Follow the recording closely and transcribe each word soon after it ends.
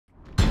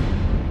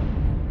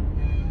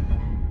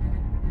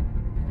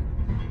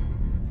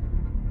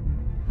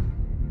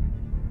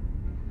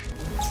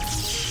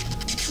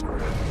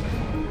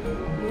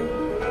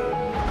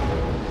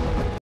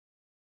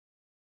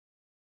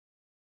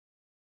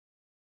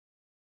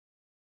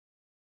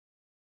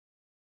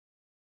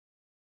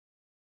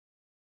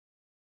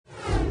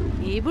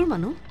এইবোৰ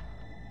মানুহ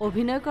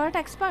অভিনয় কৰাত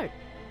এক্সপাৰ্ট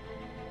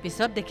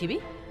পিছত দেখিবি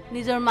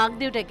নিজৰ মাক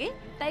দেউতাকে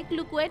তাইক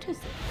লুকুৱাই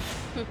থৈছে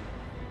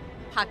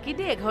ফাঁকি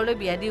দি এঘৰলৈ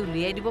বিয়া দি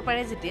উলিয়াই দিব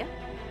পাৰে যেতিয়া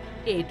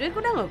এইটো একো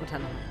ডাঙৰ কথা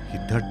নহয়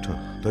সিদ্ধাৰ্থ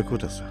তই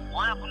ক'ত আছ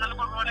মই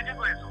আপোনালোকৰ ঘৰলৈকে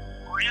গৈ আছো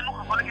ঘৰিয়ে মোক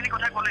সকলোখিনি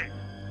কথা ক'লে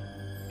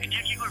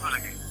এতিয়া কি কৰিব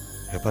লাগে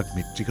এপাক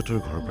মিত্ৰিকতৰ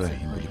ঘৰৰ পৰা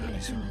আহিম বুলি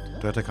ভাবিছো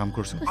তই এটা কাম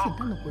কৰচোন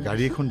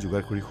গাড়ী এখন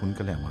যোগাৰ কৰি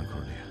সোনকালে আমাৰ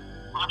ঘৰলৈ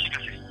ঠিক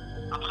আছে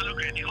আপোনালোক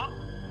ৰেডি হওক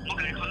মই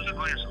গাড়ীখনলৈ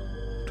গৈ আছো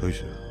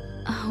থৈছো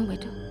আহোঁ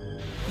বাইদেউ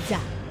যা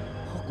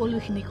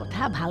সকলোখিনি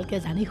কথা ভালকৈ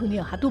জানি শুনি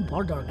অহাটো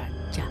বৰ দৰকাৰ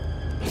যা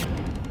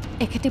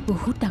এখেতে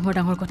বহুত ডাঙৰ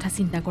ডাঙৰ কথা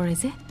চিন্তা কৰে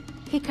যে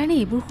সেইকাৰণে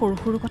এইবোৰ সৰু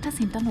সৰু কথা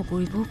চিন্তা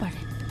নকৰিবও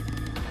পাৰে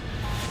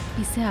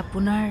পিছে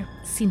আপোনাৰ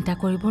চিন্তা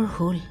কৰিবৰ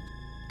হ'ল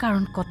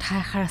কাৰণ কথা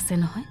এষাৰ আছে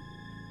নহয়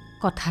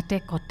কথাতে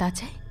কটা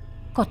যায়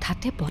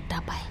কথাতে বটা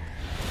পায়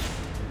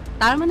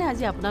তাৰ মানে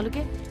আজি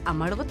আপোনালোকে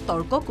আমাৰ লগত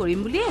তৰ্ক কৰিম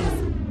বুলিয়ে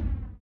আহিছে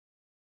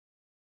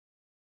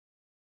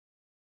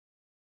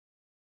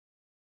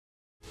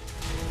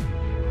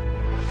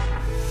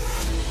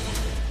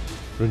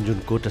ৰঞ্জন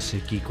ক'ত আছে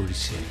কি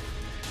কৰিছে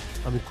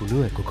আমি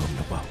কোনেও একো গম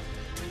নাপাওঁ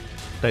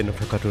তাই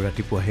নথকাটো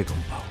ৰাতিপুৱাহে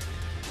গম পাওঁ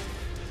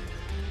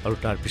আৰু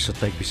তাৰপিছত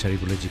তাইক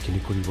বিচাৰিবলৈ যিখিনি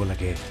কৰিব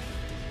লাগে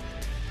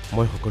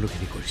মই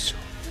সকলোখিনি কৰিছোঁ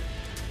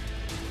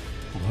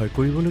ভয়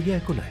কৰিবলগীয়া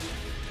একো নাই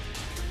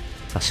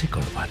আছে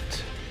ক'ৰবাত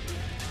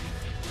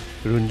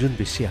ৰঞ্জন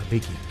বেছি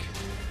আৱেগিক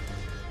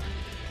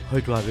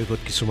হয়তো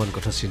আৱেগত কিছুমান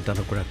কথা চিন্তা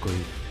নকৰাকৈ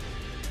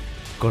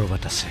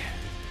ক'ৰবাত আছে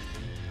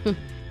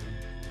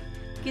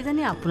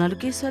কিজানি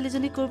আপোনালোকে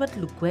ছোৱালীজনীক ক'ৰবাত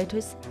লুকুৱাই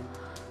থৈছে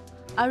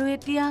আৰু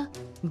এতিয়া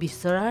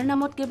বিচৰাৰ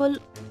নামত কেৱল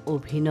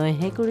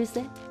অভিনয়হে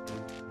কৰিছে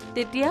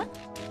তেতিয়া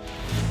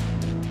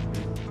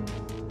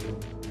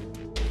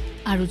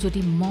আৰু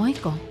যদি মই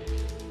কওঁ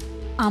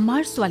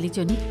আমাৰ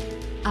ছোৱালীজনীক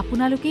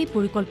আপোনালোকেই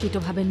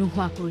পৰিকল্পিতভাৱে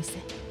নোহোৱা কৰিছে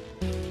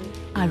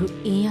আৰু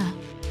এয়া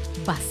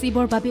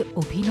বাচিবৰ বাবে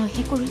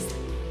অভিনয়হে কৰিছে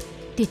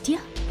তেতিয়া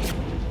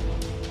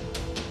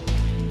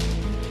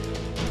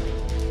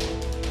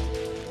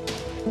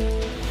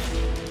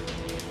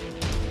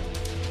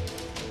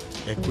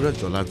একুৰা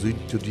জ্বলা জুইত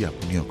যদি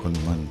আপুনি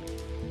অকণমান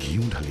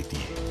ঘিউ ঢালি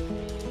দিয়ে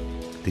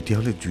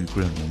তেতিয়াহ'লে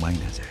জুইকুৰা নুমাই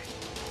নাযায়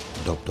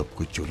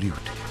দপদপকৈ জ্বলি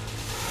উঠে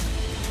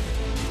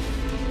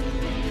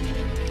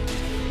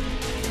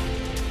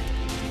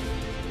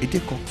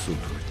এতিয়া কওক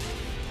চৌধুৰী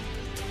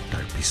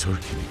তাৰ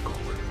পিছৰখিনি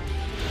কওক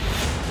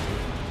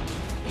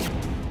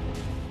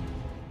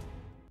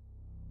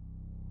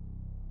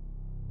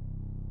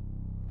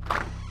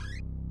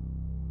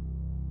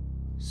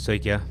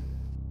শইকীয়া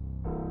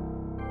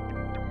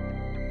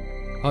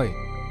হয়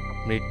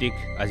মৃত্যিক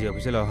আজি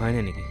অফিচলৈ অহাই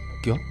নাই নেকি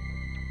কিয়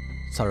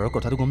ছাৰৰ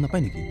কথাটো গম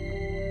নাপায় নেকি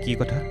কি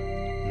কথা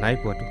নাই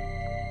পোৱাটো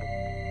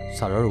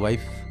ছাৰৰ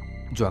ৱাইফ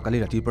যোৱাকালি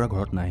ৰাতিৰ পৰা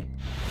ঘৰত নাই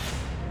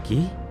কি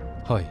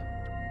হয়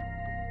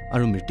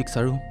আৰু মৃত্যিক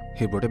ছাৰো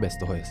সেইবোৰতে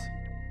ব্যস্ত হৈ আছে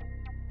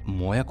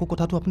মই আকৌ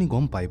কথাটো আপুনি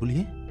গম পায়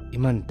বুলিহে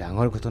ইমান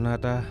ডাঙৰ ঘটনা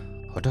এটা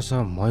অথচ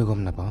মই গম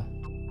নাপাওঁ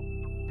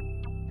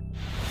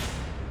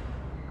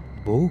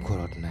বৌ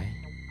ঘৰত নাই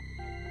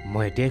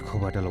মই এতিয়াই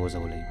খবৰ এটা ল'ব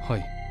যাব লাগিব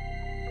হয়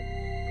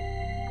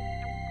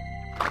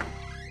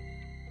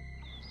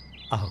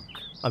আহক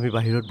আমি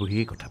বাহিৰত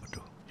বহিয়েই কথা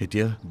পাতোঁ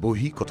এতিয়া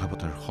বহি কথা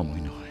পতাৰ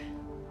সময় নহয়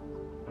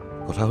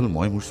কথা হ'ল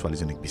মই মোৰ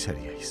ছোৱালীজনীক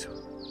বিচাৰি আহিছোঁ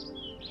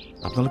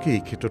আপোনালোকে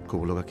এই ক্ষেত্ৰত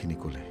ক'ব লগাখিনি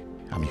ক'লে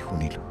আমি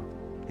শুনিলোঁ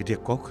এতিয়া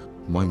কওক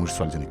মই মোৰ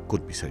ছোৱালীজনীক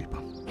ক'ত বিচাৰি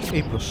পাম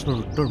এই প্ৰশ্নৰ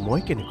উত্তৰ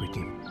মই কেনেকৈ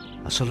দিম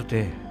আচলতে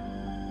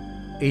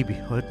এই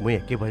বিষয়ত মই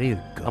একেবাৰেই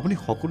অজ্ঞ আপুনি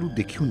সকলো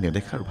দেখিও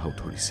নেদেখাৰ ভাও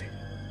ধৰিছে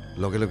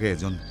লগে লগে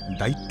এজন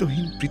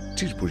দায়িত্বহীন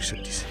পিতৃৰ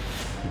পৰিচয় দিছে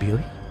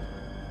বিয়ৈ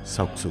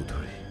চাওক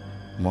চৌধুৰী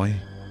মই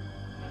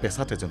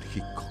পেছাত এজন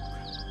শিক্ষক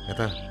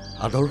এটা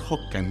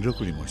আদৰ্শক কেন্দ্ৰ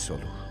কৰি মই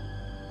চলোঁ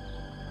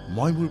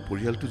মই মোৰ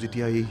পৰিয়ালটো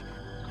যেতিয়া এই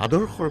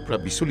আদৰ্শৰ পৰা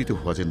বিচলিত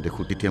হোৱা যেন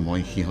দেখোঁ তেতিয়া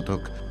মই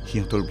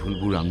সিহঁতৰ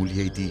ভুলবোৰ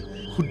আঙুলিয়াই দি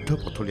শুদ্ধ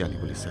পথলৈ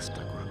আনিবলৈ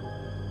চেষ্টা কৰোঁ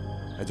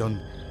এজন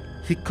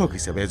শিক্ষক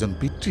হিচাপে এজন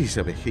পিতৃ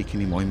হিচাপে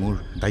সেইখিনি মই মোৰ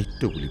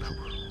দায়িত্ব বুলি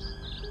ভাবোঁ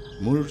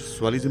মোৰ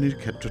ছোৱালীজনীৰ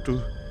ক্ষেত্ৰতো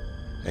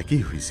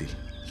একেই হৈছিল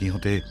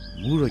সিহঁতে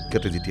মোৰ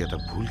অজ্ঞাতে যেতিয়া এটা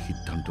ভুল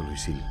সিদ্ধান্ত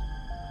লৈছিল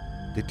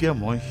তেতিয়া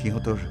মই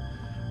সিহঁতৰ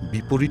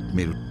বিপৰীত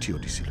মেৰুত থিয়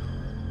দিছিলোঁ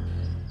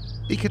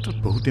এই ক্ষেত্ৰত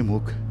বহুতে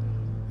মোক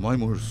মই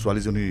মোৰ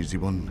ছোৱালীজনীৰ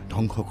জীৱন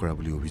ধ্বংস কৰা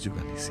বুলি অভিযোগ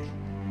আনিছিল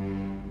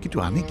কিন্তু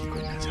আমি কি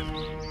কয় নাজানো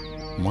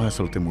মই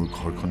আচলতে মোৰ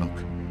ঘৰখনক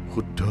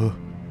শুদ্ধ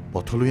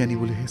পথলৈ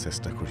আনিবলৈহে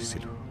চেষ্টা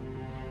কৰিছিলোঁ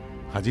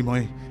আজি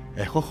মই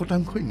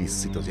 100%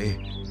 নিশ্চিত যে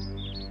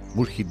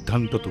মোৰ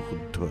সিদ্ধান্তটো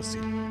শুদ্ধ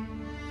আছিল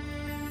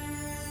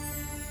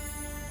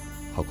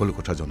সকলো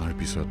কথা জনাৰ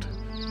পিছত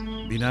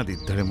বিনা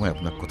দ্বিধাৰে মই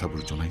আপোনাক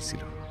কথাবোৰ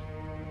জনাইছিলোঁ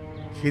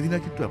সেইদিনা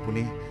কিন্তু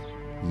আপুনি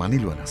মানি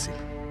লোৱা নাছিল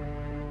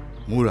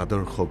মোৰ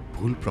আদৰ্শক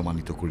ভুল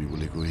প্ৰমাণিত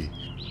কৰিবলৈ গৈ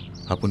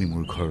আপুনি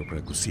মোৰ ঘৰৰ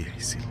পৰা গুচি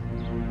আহিছিল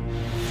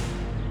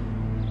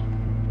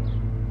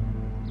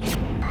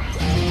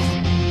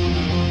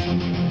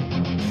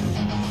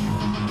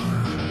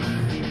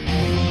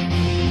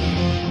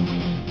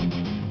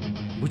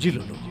বুজি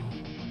ল'লোঁ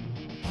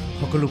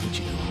সকলো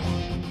বুজিলোঁ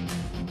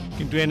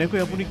কিন্তু এনেকৈ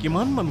আপুনি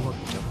কিমান মানুহক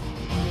বুজাব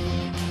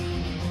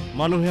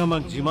মানুহে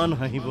আমাক যিমান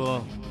হাঁহিব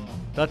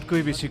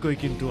তাতকৈ বেছিকৈ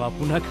কিন্তু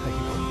আপোনাক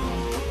হাঁহিব।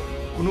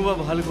 কোনোবা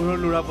ভাল ঘৰৰ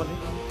ল'ৰা পালে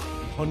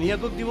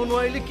ভনীয়েকক দিব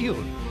নোৱাৰিলে কি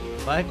হ'ল?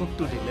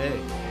 বায়েককটো দিলে,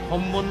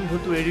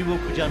 সম্বন্ধটো এৰিব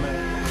খোজা নাই।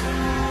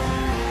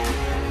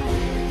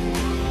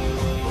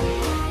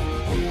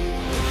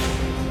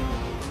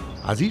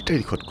 আজিৰ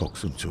তাৰিখত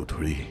কওকচোন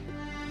চৌধুৰী,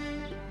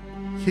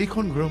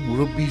 সেইখন ঘৰৰ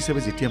মুৰব্বী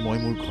হিচাপে যেতিয়া মই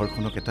মোৰ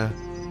ঘৰখনক এটা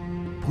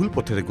ভুল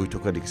পথেৰে গৈ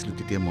থকা দেখিছিলোঁ,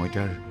 তেতিয়া মই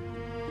তাৰ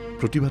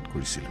প্ৰতিবাদ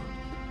কৰিছিলোঁ।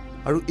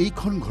 আৰু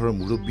এইখন ঘৰৰ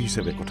মুৰব্বী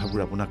হিচাপে কথাবোৰ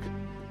আপোনাক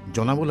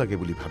জনাব লাগে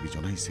বুলি ভাবি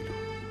জনাইছিলোঁ।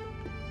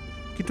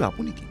 কিন্তু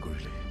আপুনি কি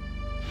কৰিলে?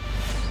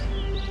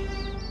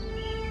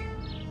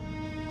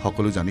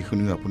 সকলো জানি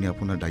শুনিও আপুনি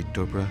আপোনাৰ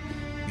দায়িত্বৰ পৰা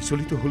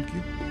বিচলিত হ'ল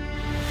কিয়?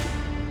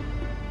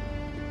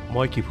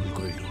 মই কি ভুল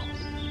কৰিলোঁ?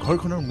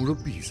 ঘৰখনৰ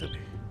মুৰব্বী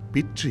হিচাপে,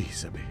 পিতৃ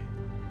হিচাপে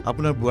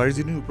আপোনাৰ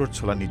বোৱাৰীজনীৰ ওপৰত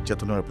চলা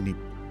নিৰ্যাতনৰ আপুনি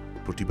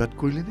প্ৰতিবাদ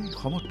কৰিলে নে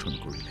সমৰ্থন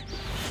কৰিলে?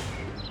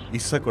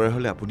 ইচ্ছা কৰা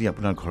হ'লে আপুনি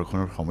আপোনাৰ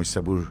ঘৰখনৰ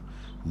সমস্যাবোৰ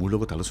মোৰ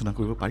লগত আলোচনা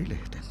কৰিব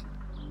পাৰিলেহেঁতেন।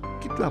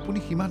 কিন্তু আপুনি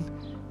সিমান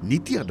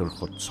নীতি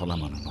আদৰ্শত চলা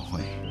মানুহ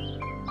নহয়।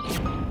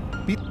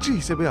 পিতৃ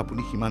হিচাপে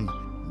আপুনি সিমান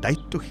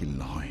দায়িত্বশীল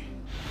নহয়।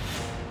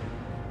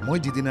 মই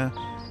যিদিনা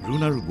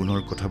ৰুণ আৰু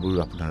গুণৰ কথাবোৰ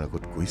আপোনাৰ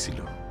আগত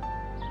কৈছিলোঁ,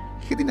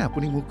 সেইদিনা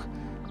আপুনি মোক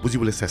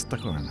বুজিবলৈ চেষ্টা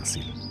কৰা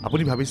নাছিল।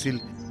 আপুনি ভাবিছিল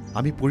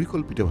আমি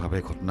পৰিকল্পিতভাৱে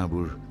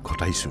ঘটনাবোৰ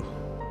ঘটাইছোঁ।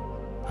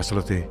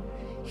 আচলতে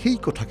সেই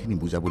কথাখিনি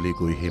বুজাবলৈ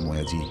গৈহে মই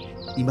আজি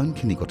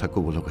ইমানখিনি কথা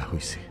ক'ব লগা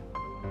হৈছে।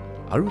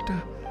 আৰু এটা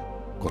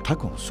কথা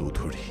কওঁ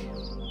চৌধুৰী,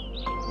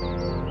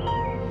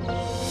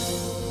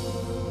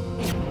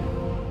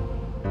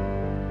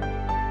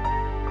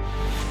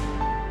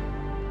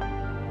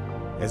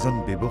 এজন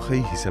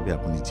ব্যৱসায়ী হিচাপে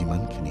আপুনি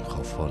যিমানখিনি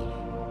সফল,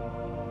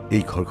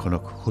 এই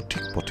ঘৰখনক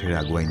সঠিক পথেৰে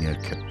আগুৱাই নিয়াৰ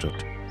ক্ষেত্ৰত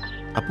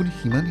আপুনি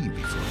সিমানেই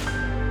বিফল।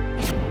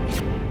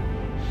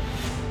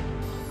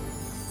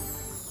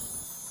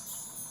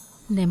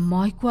 নে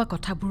মই কোৱা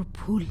কথাবোৰ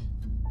ভুল?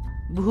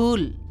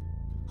 ভুল,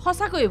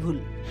 সঁচাকৈয়ে ভুল।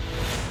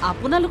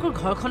 আপোনালোকৰ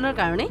ঘৰখনৰ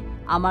কাৰণে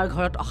আমাৰ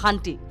ঘৰত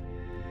অশান্তি।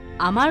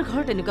 আমাৰ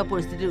ঘৰত এনেকুৱা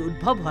পৰিস্থিতিৰ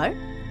উদ্ভৱ হোৱাৰ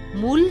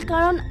মূল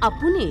কাৰণ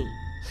আপুনি।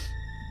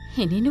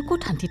 এনেনো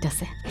ক'ত শান্তিত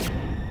আছে?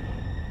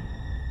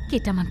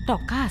 কেইটামান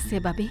টকা আছে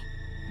বাবে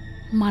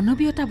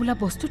মানৱীয়তা বোলা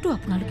বস্তুটো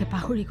আপোনালোকে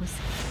পাহৰি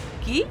গৈছে।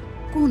 কি?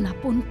 কোন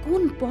আপোন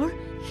কোন পৰ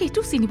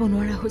সেইটো চিনিব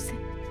নোৱাৰা হৈছে।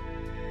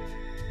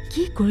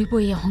 কি কৰিব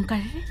এই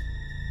অহংকাৰেৰে?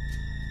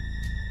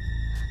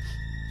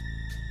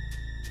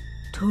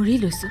 ধৰি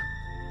লৈছো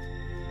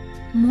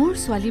মোৰ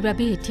ছোৱালীৰ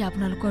বাবে এতিয়া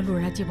আপোনালোকৰ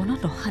ল'ৰা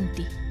জীৱনত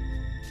অশান্তি।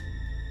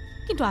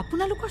 কিন্তু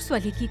আপোনালোকৰ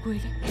ছোৱালীয়ে কি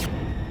কৰিলে?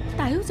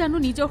 তাইও জানো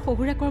নিজৰ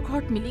শহুৰেকৰ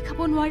ঘৰত মিলি খাব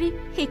নোৱাৰি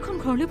সেইখন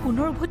ঘৰলৈ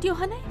পুনৰ উভতি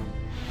অহা নাই।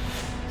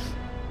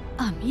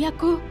 আমি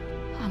আকৌ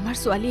আমাৰ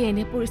ছোৱালীয়ে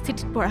এনে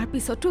পৰিস্থিতিত পৰাৰ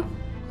পিছতো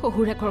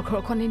শহুৰেকৰ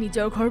ঘৰখনে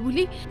নিজৰ ঘৰ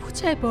বুলি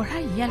বুজাই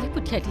বঢ়াই ইয়ালৈ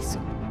পঠিয়াই দিছো।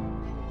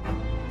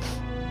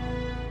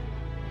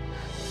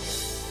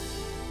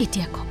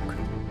 এতিয়া কওক,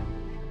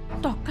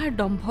 টকাৰ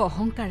দম্ভ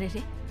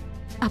অহংকাৰেৰে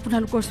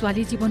আপোনালোকৰ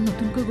ছোৱালীৰ জীৱন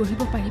নতুনকৈ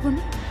গঢ়িব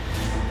পাৰিবনে?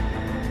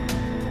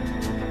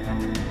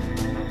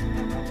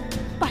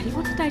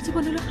 পাৰিবনে তাইৰ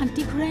জীৱনলৈ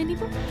শান্তি ঘূৰাই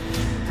আনিব?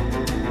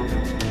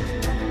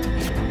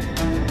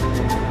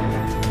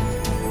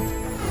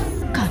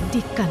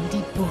 কান্দি কান্দি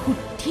বহুত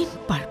দিন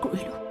পাৰ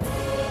কৰিলো।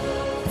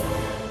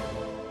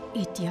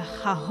 এতিয়া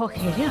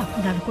সাহসেৰে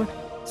আপোনালোকৰ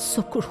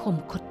চকুৰ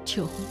সন্মুখত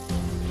থিয় হওঁ।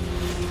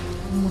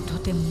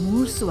 মুঠতে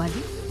মোৰ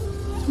ছোৱালী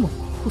মোক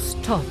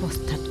সুস্থ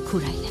অৱস্থাত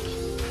ঘূৰাই লাগে।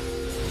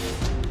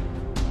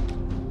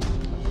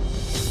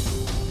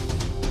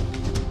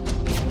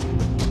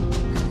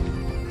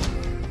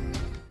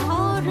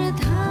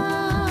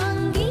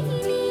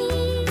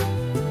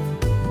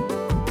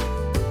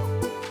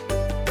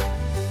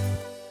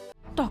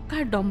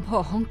 টকাৰ দম্ভ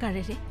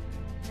অহংকাৰেৰে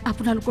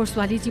আপোনালোকৰ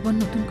ছোৱালীৰ জীৱন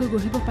নতুনকৈ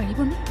গঢ়িব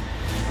পাৰিবনে?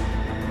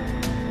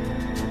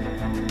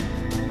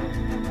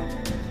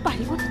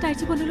 পাৰিবনে তাইৰ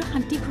জীৱনলৈ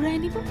শান্তি ঘূৰাই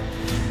আনিব?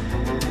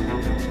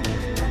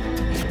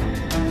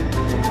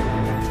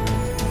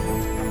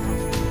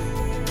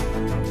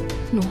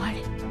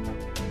 নোৱাৰে,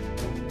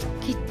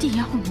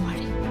 কেতিয়াও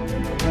নোৱাৰে।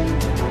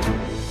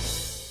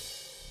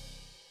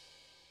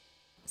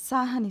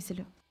 চাহ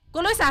আনিছিলোঁ।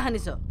 কলৈ চাহ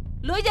আনিছ?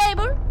 লৈ যায়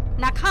এইবোৰ।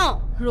 নাখাওঁ।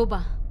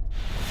 ৰ'বা,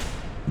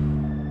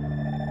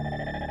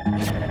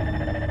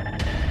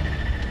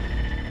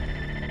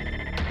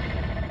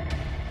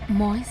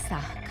 মই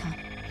চাহ খাম।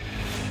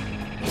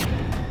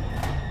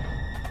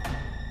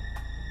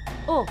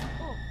 অ'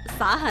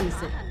 চাহ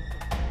আনিছে।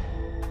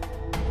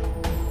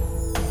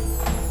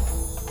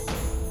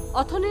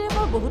 অথনিৰে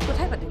মই বহুত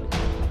কথাই পাতিলোঁ,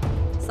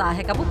 চাহ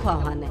একাপো খোৱা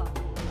হোৱা নাই।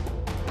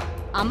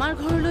 আমাৰ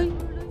ঘৰলৈ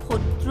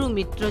শত্ৰু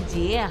মিত্ৰ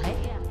যিয়ে আহে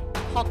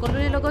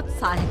সকলোৰে লগত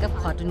চাহ একাপ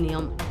খোৱাটো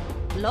নিয়ম।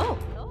 লওক,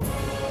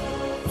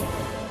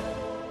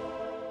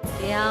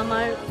 এয়া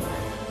আমাৰ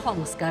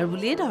সংস্কাৰ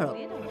বুলিয়েই ধৰক।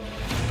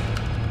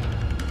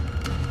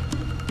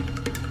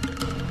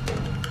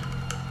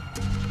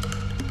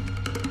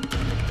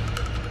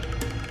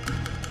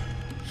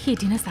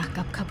 সেইদিনা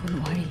চাহকাপ খাব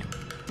নোৱাৰিলোঁ,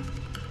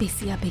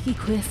 বেছি আৱেগিক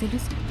হৈ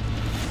আছিলোঁ।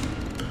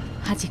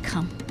 আজি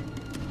খাম।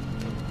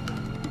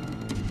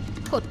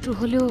 শত্ৰু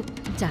হ'লেও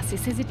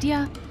যাচিছে যেতিয়া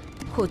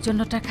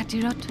সৌজন্যতাৰ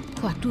খাতিৰত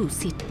খোৱাটো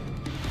উচিত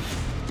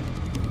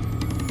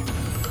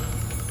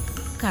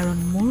কাৰণ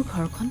মোৰ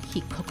ঘৰখন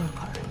শিক্ষকৰ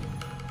ঘৰ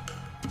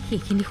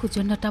সেইখিনি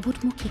সৌজন্যতাবোধ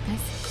মোক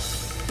শিকাইছে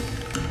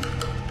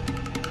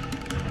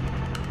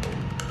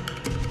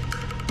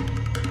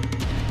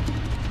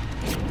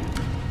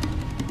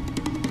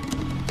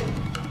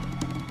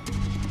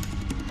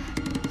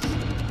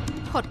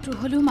শত্ৰু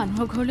হ'লেও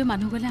মানুহৰ ঘৰলৈ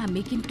মানুহ গ'লে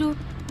আমি কিন্তু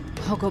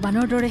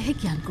ভগৱানৰ দৰেহে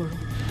জ্ঞান কৰোঁ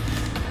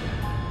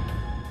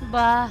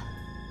বাহ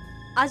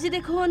আজি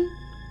দেখোন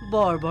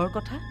বৰ বৰ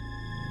কথা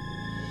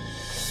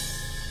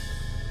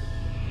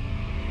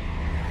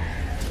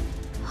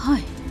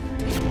হয়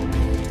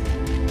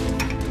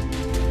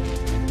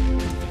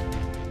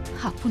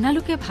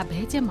আপোনালোকে ভাবে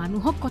যে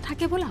মানুহক কথা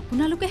কেৱল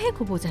আপোনালোকেহে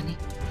ক'ব জানে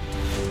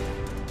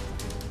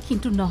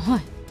কিন্তু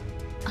নহয়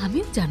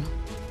আমিও জানো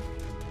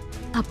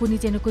আপুনি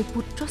যেনেকৈ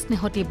পুত্ৰ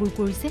স্নেহত এইবোৰ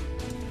কৰিছে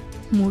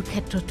মোৰ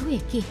ক্ষেত্ৰতো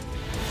একেই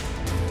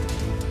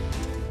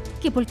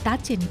কেৱল তাত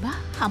যেনিবা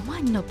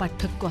সামান্য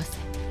পাৰ্থক্য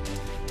আছে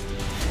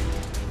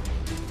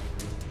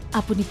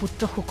আপুনি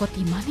পুত্ৰ শোকত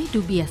ইমানেই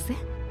ডুবি আছে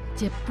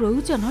যে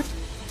প্ৰয়োজনত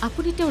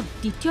আপুনি তেওঁৰ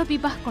দ্বিতীয়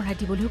বিবাহ কৰাই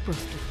দিবলৈও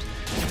প্ৰস্তুত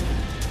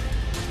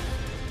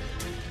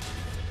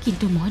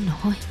কিন্তু মই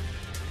নহয়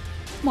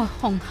মই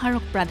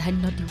সংসাৰক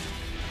প্ৰাধান্য দিওঁ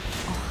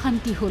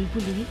অশান্তি হ'ল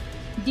বুলি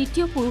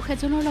দ্বিতীয় পুৰুষ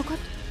এজনৰ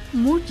লগত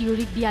মোৰ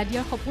জীয়ৰীক বিয়া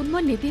দিয়াৰ সপোন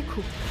মই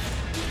নেদেখোঁ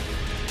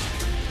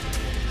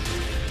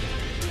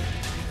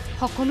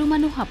সকলো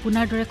মানুহ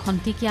আপোনাৰ দৰে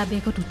খন্তেকীয়া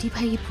আৱেগত উঠি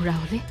ভাঙি ফুৰা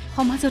হ'লে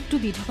সমাজততো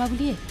বিধৱা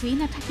বুলি একোৱেই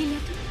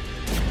নাথাকিলেহেঁতেন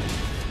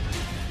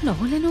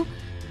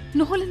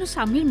নহ'লেনো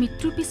স্বামীৰ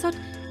মৃত্যুৰ পিছত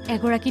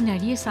এগৰাকী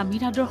নাৰীয়ে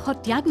স্বামীৰ আদৰ্শ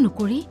ত্যাগ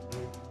নকৰি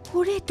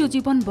গোটেইটো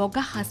জীৱন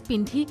বগা সাজ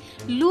পিন্ধি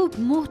লোভ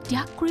মোহ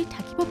ত্যাগ কৰি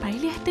থাকিব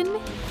পাৰিলেহেঁতেনে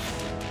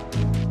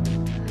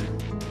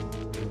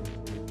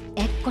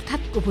এক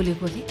কথাত ক'বলৈ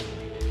গ'লে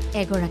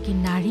এগৰাকী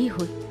নাৰী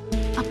হৈ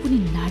আপুনি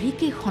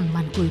নাৰীকে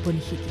সন্মান কৰিব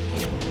নিশিকিলে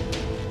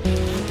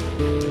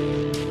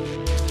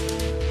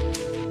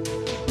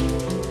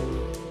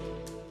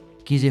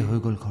কি যে হৈ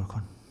গ'ল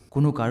ঘৰখন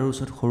কোনো কাৰো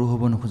ওচৰত সৰু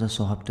হ'ব নোখোজা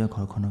স্বভাৱটোৱে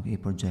ঘৰখনক এই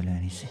পৰ্যায়লৈ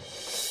আনিছে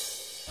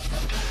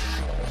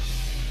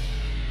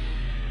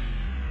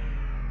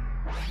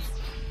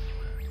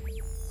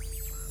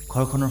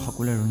ঘৰখনৰ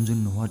সকলোৱে ৰঞ্জুন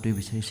নোহোৱাটোৱে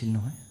বিচাৰিছিল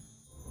নহয়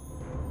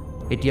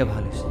এতিয়া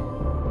ভাল হৈছে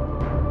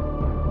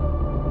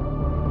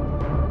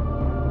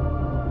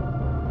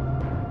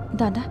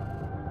দাদা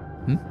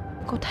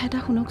কথা এটা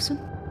শুনকচোন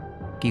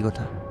কি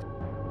কথা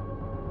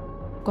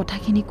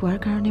কথাখিনি কোৱাৰ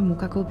কাৰণে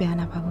মোক আকৌ বেয়া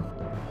নাপাব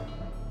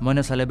মই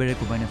নাচালে বেৰে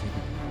কোবাই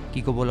নাথাকিম কি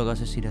ক'ব লগা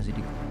আছে চিধা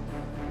চিধি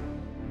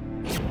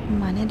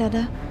মানে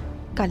দাদা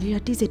কালি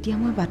ৰাতি যেতিয়া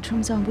মই বাথৰুম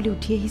যাওঁ বুলি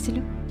উঠি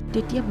আহিছিলোঁ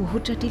তেতিয়া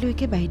বহুত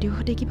ৰাতিলৈকে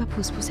বাইদেউহঁতে কিবা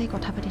ফুচফুচাই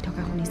কথা পাতি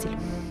থকা শুনিছিলোঁ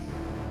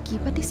কি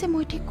পাতিছে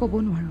মই ঠিক ক'ব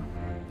নোৱাৰোঁ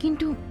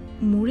কিন্তু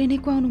মোৰ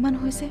এনেকুৱা অনুমান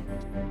হৈছে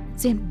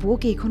যে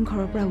বৌক এইখন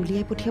ঘৰৰ পৰা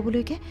উলিয়াই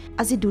পঠিয়াবলৈকে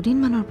আজি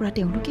দুদিনমানৰ পৰা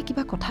তেওঁলোকে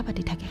কিবা কথা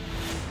পাতি থাকে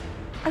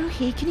আৰু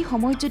সেইখিনি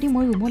সময়ত যদি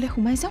মই ৰুমলৈ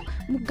সোমাই যাওঁ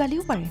মোক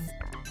গালিও পাৰে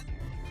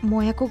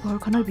মই আকৌ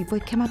ঘৰখনৰ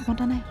বিপক্ষে মাত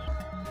মতা নাই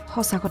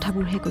সঁচা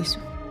কথাবোৰহে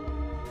কৈছোঁ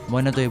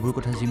মই না তই এইবোৰ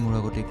কথা যি মোৰ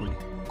আগতেই ক'লি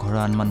ঘৰৰ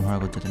আন মানুহৰ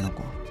আগত যাতে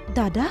নকওঁ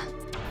দাদা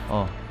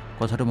অঁ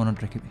কথাটো মনত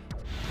ৰাখিবি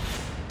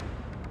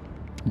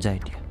যা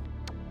এতিয়া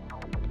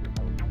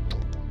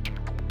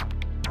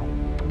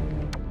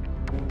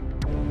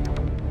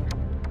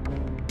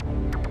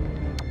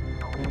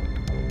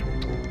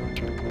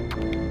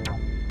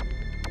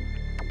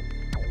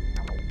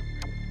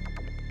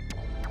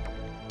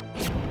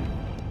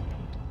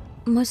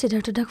মই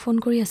সিদ্ধাৰ্থদাক ফোন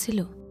কৰি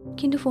আছিলোঁ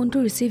কিন্তু ফোনটো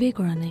ৰিচিভেই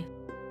কৰা নাই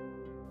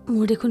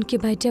মোৰ দেখোন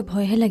কিবা এতিয়া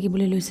ভয়হে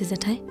লাগিবলৈ লৈছে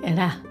জেঠাই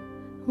এৰা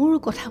মোৰ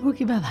কথাবোৰ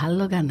কিবা ভাল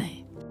লগা নাই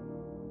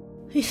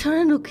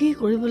ঈশ্বৰেনো কি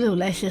কৰিবলৈ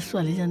ওলাইছে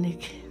ছোৱালীজনীক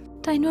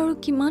তাইনো আৰু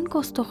কিমান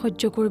কষ্ট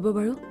সহ্য কৰিব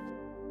বাৰু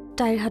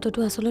তাইৰ হাততো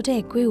আচলতে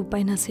একোৱেই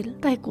উপায় নাছিল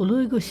তাই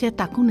কলৈ গৈছে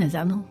তাকো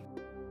নাজানো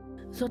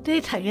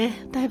য'তেই থাকে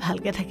তাই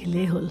ভালকৈ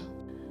থাকিলেই হ'ল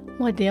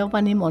মই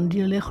দেওপানী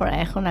মন্দিৰলৈ শৰাই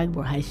এখন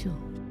আগবঢ়াইছোঁ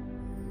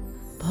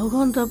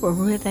ভগৱন্ত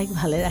প্ৰভুৱে তাইক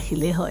ভালে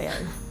ৰাখিলেই হয়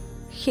আৰু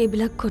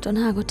সেইবিলাক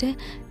ঘটনা আগতে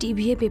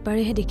টিভিয়ে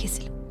পেপাৰেহে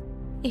দেখিছিলোঁ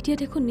এতিয়া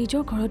দেখোন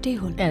নিজৰ ঘৰতেই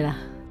হ'ল এৰা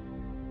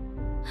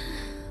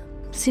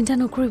চিন্তা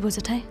নকৰিব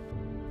জেঠাই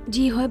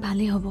যি হয়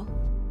ভালেই হ'ব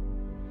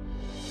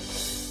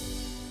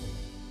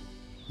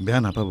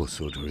বেয়া নাপাব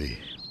চৌধুৰী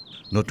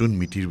নতুন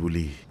মিতিৰ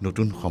বুলি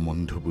নতুন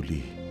সম্বন্ধ বুলি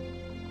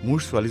মোৰ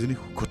ছোৱালীজনী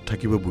সুখত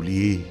থাকিব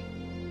বুলিয়েই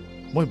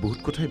মই বহুত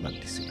কথাই বাদ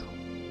দিছিলোঁ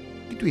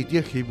কিন্তু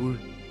এতিয়া সেইবোৰ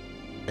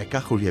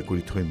একাষৰীয়া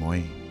কৰি থৈ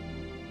মই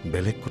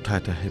বেলেগ কথা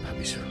এটাহে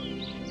ভাবিছোঁ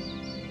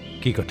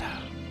কি কথা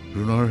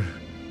ৰুণৰ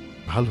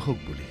ভাল হওক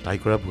বুলি তাই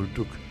কৰা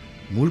ভুলটোক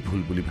মোৰ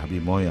ভুল বুলি ভাবি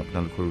মই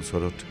আপোনালোকৰ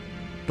ওচৰত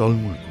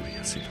তলমূৰ কৰি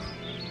আছিলোঁ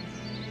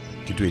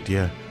কিন্তু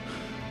এতিয়া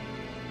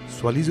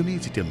ছোৱালীজনী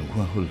যেতিয়া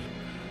নোহোৱা হ'ল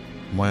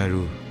মই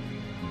আৰু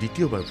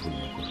দ্বিতীয়বাৰ ভুল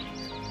নকৰোঁ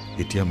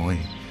এতিয়া মই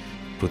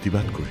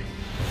প্ৰতিবাদ কৰিম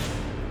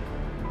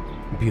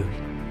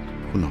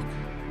শুনক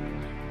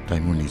তাই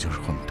মোৰ নিজৰ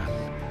সন্তান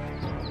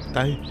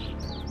তাই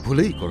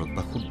ভুলেই কৰক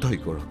বা শুদ্ধই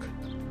কৰক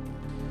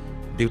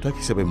দেউতাক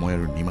হিচাপে মই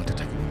আৰু নিমাতে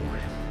থাকিব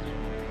নোৱাৰিম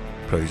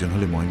প্ৰয়োজন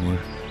হ'লে মই মোৰ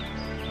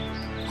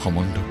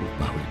সম্বন্ধবোৰ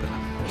পাহৰি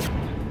পেলাম।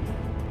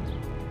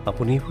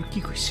 আপুনি এইবোৰ কি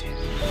কৈছে?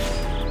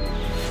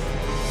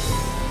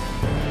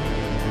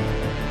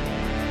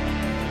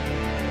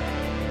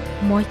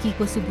 মই কি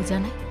কৈছো বুজা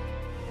নাই?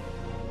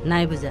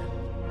 নাই বুজা।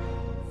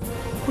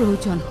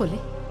 প্ৰয়োজন হলে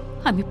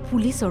আমি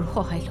পুলিচৰ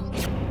সহায় ল'ম।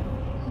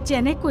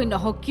 যেনেকৈ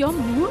নহওক কিয়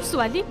মোৰ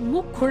ছোৱালী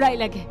মোক ঘূৰাই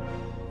লাগে।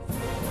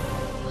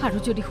 আৰু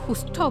যদি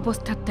সুস্থ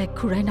অৱস্থাত তাইক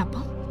ঘূৰাই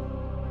নাপাওঁ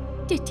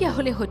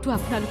তেতিয়াহ'লে হয়তো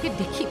আপোনালোকে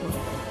দেখিব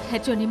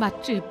এজনী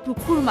মাতৃৰ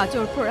বুকুৰ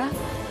মাজৰ পৰা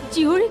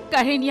জীয়ৰীক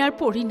কাঢ়ি নিয়াৰ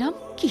পৰিণাম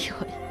কি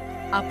হয়।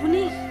 আপুনি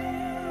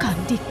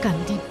কান্দি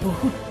কান্দি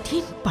বহুত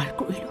দিন পাৰ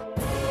কৰিলোঁ।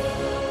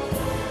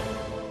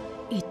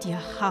 এতিয়া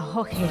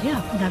সাহসেৰে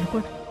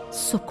আপোনালোকৰ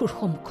চকুৰ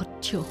সন্মুখত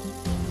থিয় হ'ম।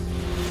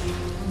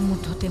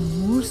 মুঠতে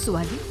মোৰ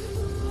ছোৱালী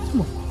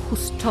মোক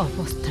সুস্থ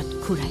অৱস্থাত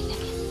ঘূৰাই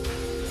লাগে।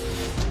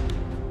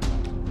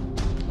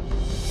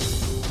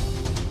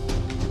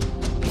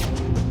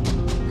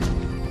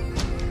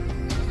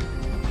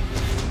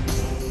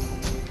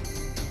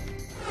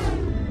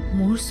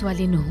 মোৰ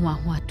ছোৱালী নোহোৱা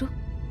হোৱাটো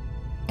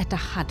এটা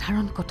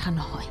সাধাৰণ কথা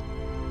নহয়।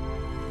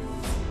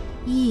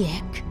 ই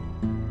এক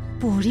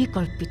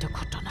পৰিকল্পিত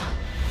ঘটনা।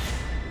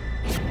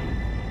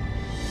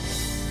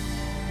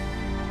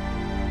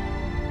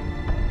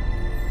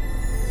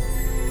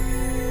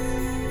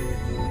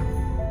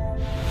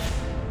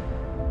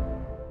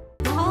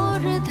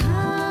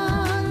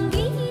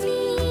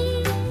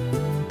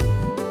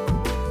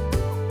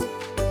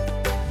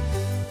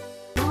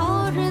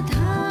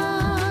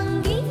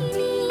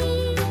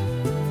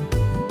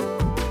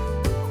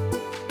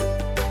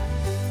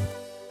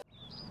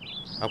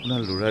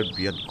 আপোনাৰ ল'ৰাৰ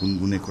বিয়াত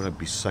গুণগুণে কৰা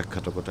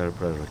বিশ্বাসঘাতকতাৰ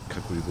পৰা ৰক্ষা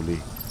কৰিবলৈ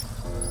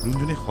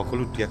গুণগুণে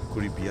সকলো ত্যাগ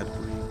কৰি বিয়াত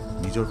বহি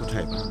নিজৰ কথা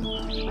এবাৰ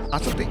নাভাবিল।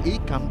 আচলতে এই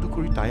কামটো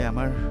কৰি তাই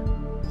আমাৰ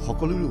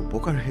সকলোৰে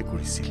উপকাৰহে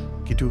কৰিছিল,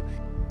 কিন্তু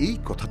এই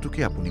কথাটোকে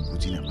আপুনি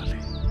বুজি নাপালে।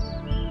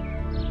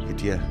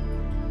 এতিয়া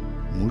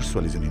মোৰ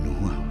ছোৱালীজনী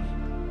নোহোৱা হ'ল।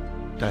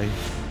 তাই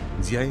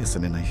জীয়াই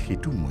আছেনে নাই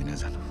সেইটো মই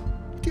নাজানো।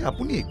 এতিয়া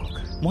আপুনিয়ে কওক,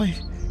 মই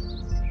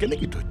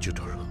কেনেকৈ ধৈৰ্য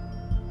ধৰোঁ?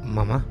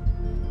 মামা,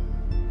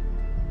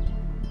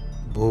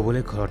 বৌ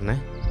বোলে ঘৰত নাই?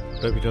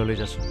 তই ভিতৰলৈ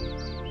যাচোন।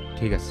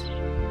 ঠিক আছে।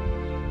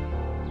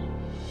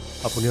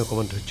 আপুনি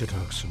অকণমান ধৈৰ্য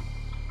ধৰকচোন।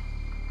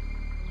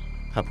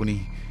 আপুনি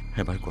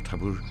এবাৰ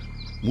কথাবোৰ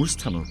মোৰ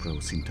স্থানৰ পৰাও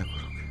চিন্তা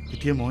কৰক।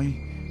 এতিয়া মই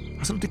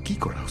আচলতে কি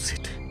কৰা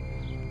উচিত?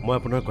 মই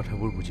আপোনাৰ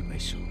কথাবোৰ বুজি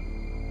পাইছোঁ।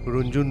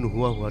 ৰঞ্জুন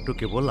নোহোৱা হোৱাটো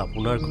কেৱল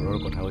আপোনাৰ ঘৰৰ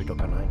কথা হৈ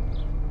থকা নাই,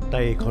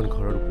 তাই এইখন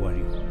ঘৰৰ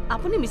বোৱাৰীও।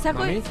 আপুনি মিছা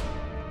কৈ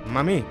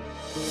মামী,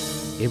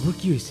 এইবোৰ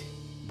কি হৈছে?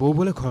 বৌ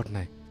বোলে ঘৰত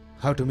নাই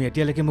আৰু তুমি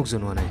এতিয়ালৈকে মোক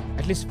জনোৱা নাই।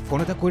 এটলিষ্ট ফোন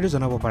এটা কৰিলে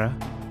জনাব পাৰা।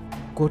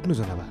 ক'তনো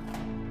জনাবা?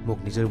 মোক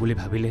নিজৰ বুলি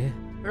ভাবিলেহে।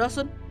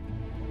 ৰচোন,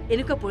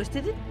 এনেকুৱা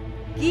পৰিস্থিতিত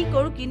কি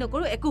কৰোঁ কি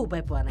নকৰোঁ একো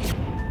উপায় পোৱা নাই।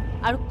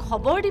 আৰু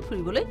খবৰ দি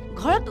ফুৰিবলৈ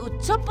ঘৰত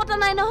উৎসৱ পতা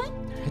নাই নহয়।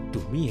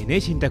 তুমি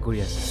এনেই চিন্তা কৰি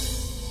আছা।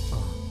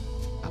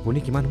 আপুনি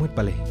কিমান সময়ত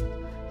পালেহি?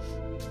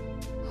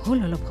 হ'ল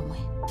অলপ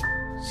সময়।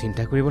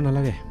 চিন্তা কৰিব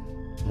নালাগে,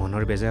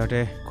 মনৰ বেজাৰতে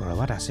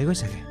ক'ৰবাত আছেগৈ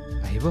চাগে।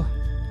 আহিব,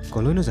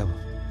 কলৈনো যাব।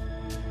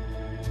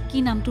 কি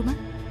নাম তোমাৰ?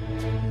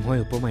 মই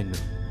উপমান্য।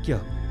 কিয়,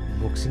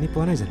 মোক চিনি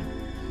পোৱা নাই জানো?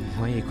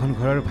 মই এইখন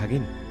ঘৰৰ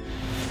ভাগিন।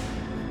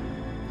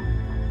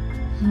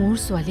 মোৰ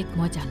ছোৱালীক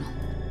মই জানো।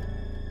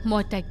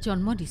 মই তাইক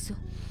জন্ম দিছোঁ।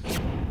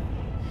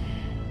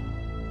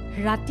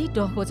 ৰাতি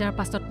 10 বজাৰ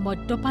পাছত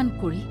মদ্যপান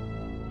কৰি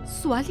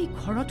ছোৱালী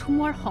ঘৰত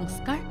সোমোৱাৰ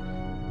সংস্কাৰ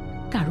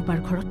কাৰোবাৰ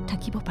ঘৰত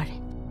থাকিব পাৰে,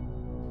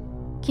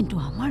 কিন্তু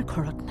আমাৰ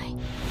ঘৰত নাই।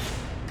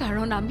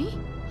 কাৰণ আমি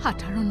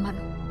সাধাৰণ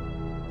মানুহ।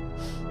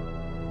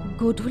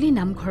 গধূলি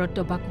নামঘৰত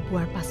দবা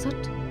কোবোৱাৰ পাছত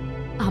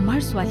আমাৰ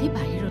ছোৱালী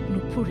বাহিৰত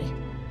নুফুৰে।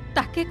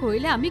 তাকে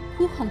কৰিলে আমি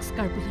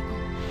কুসংস্কাৰ বুলি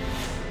কওঁ।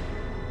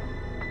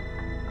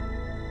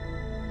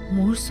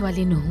 মোৰ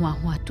ছোৱালী নোহোৱা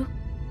হোৱাটো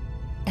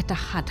এটা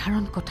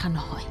সাধাৰণ কথা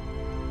নহয়।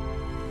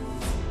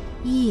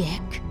 ই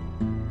এক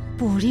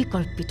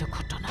পৰিকল্পিত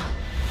ঘটনা।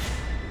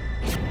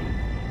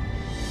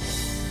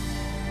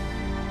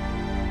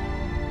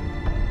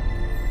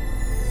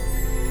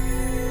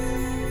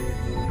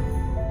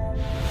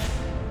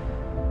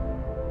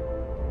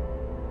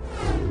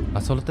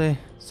 আচলতে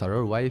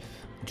ছাৰৰ ৱাইফ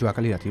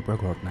যোৱাকালি ৰাতিৰ পৰা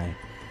ঘৰত নাই।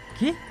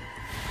 কি?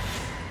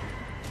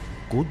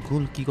 ক'ত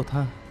গ'ল, কি কথা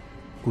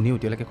কোনেও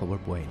এতিয়ালৈকে খবৰ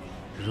পোৱাই নাই।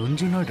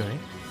 ৰঞ্জুনৰ দৰে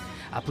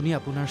আপুনি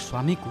আপোনাৰ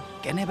স্বামীকো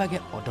কেনেবাকৈ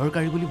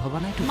অদৰকাৰী বুলি ভবা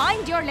নাই?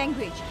 মাইণ্ড ইয়ৰ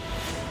লেংগুৱেজ।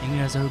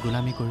 ইংৰাজৰ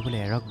গোলামী কৰিবলৈ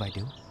এৰক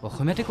বাইদেউ।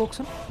 অসমীয়াতে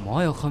কওকচোন।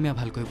 মই অসমীয়া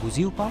ভালকৈ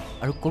বুজিও পাওঁ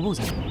আৰু ক'বও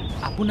জানো।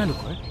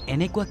 আপোনালোকৰ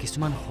এনেকুৱা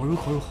কিছুমান সৰু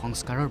সৰু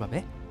সংস্কাৰৰ বাবে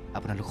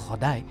আপোনালোক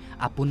সদায়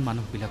আপোন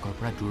মানুহবিলাকৰ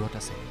পৰা দূৰত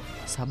আছে।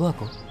 চাব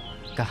আকৌ,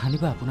 কাহানি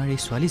বা আপোনাৰ এই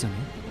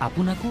ছোৱালীজনে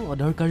আপোনাকো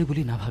অদৰকাৰী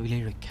বুলি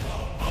নাভাবিলেই ৰক্ষা।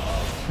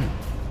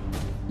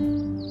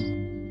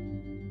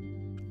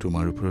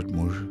 তোমাৰ ওপৰত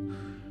মোৰ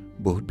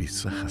বহুত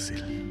বিশ্বাস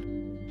আছিল,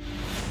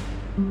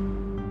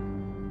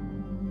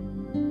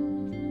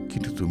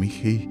 কিন্তু তুমি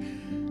সেই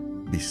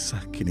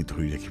বিশ্বাসখিনি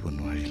ধৰি ৰাখিব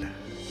নোৱাৰিলা।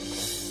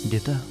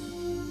 দেউতা,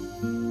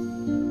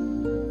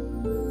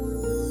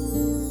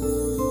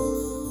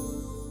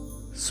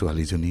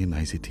 ছোৱালীজনীয়ে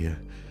নাই যেতিয়া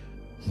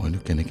মইনো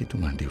কেনেকৈ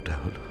তোমাৰ দেউতা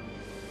হ'লো?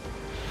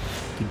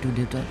 কিন্তু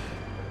দেউতা,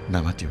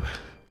 নামাতিবা।